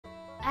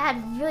I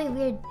had really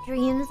weird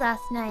dreams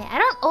last night. I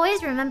don't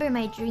always remember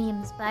my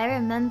dreams, but I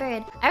remember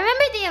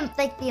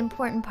the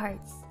important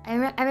parts. I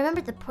remember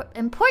the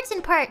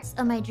important parts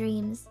of my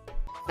dreams.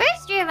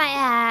 First dream I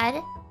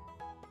had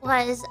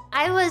was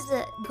I was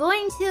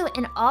going to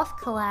an off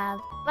collab,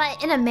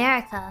 but in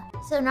America,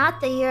 so not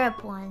the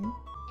Europe one.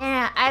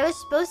 And I was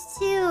supposed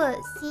to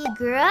see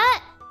𝐸𝐸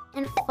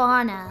and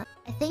Fauna.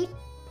 I think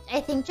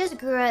just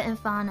𝐸𝐸 and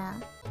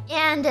Fauna.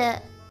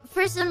 And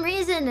for some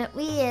reason,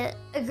 we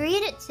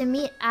agreed to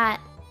meet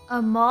at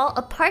a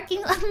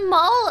shopping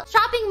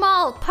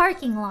mall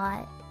parking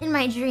lot in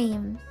my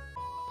dream.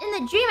 In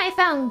the dream, I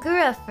found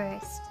𝐸𝐸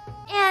first.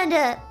 And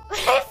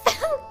when I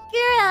found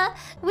𝐸𝐸,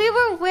 we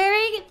were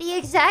wearing the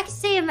exact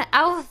same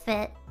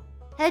outfit,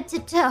 head to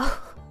toe.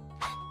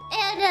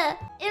 And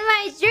in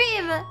my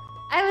dream,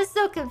 I was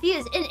so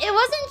confused. And it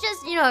wasn't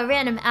just, you know, a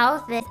random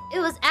outfit. It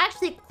was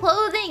actually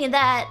clothing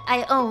that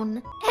I own.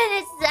 And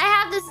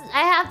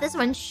I have this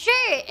one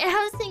shirt. And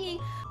I was thinking,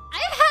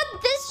 I've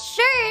had this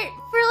shirt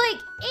for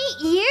like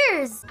 8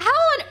 years. How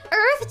on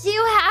earth do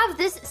you have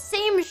this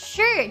same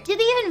shirt? Do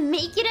they even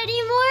make it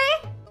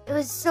anymore? It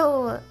was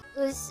so,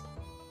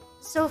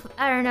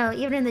 I don't know.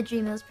 Even in the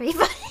dream, it was pretty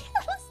funny.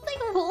 I was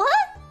like,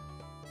 what?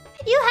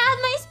 You have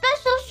my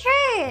special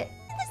shirt.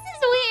 This is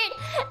weird.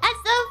 At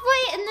some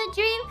point in the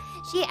dream,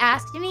 she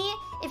asked me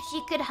if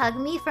she could hug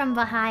me from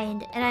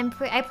behind. And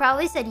I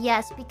probably said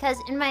yes, because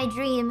in my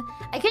dream,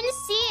 I couldn't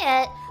see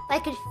it, but I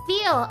could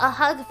feel a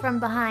hug from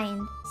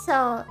behind.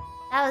 So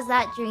that was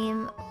that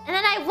dream. And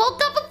then I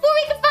woke up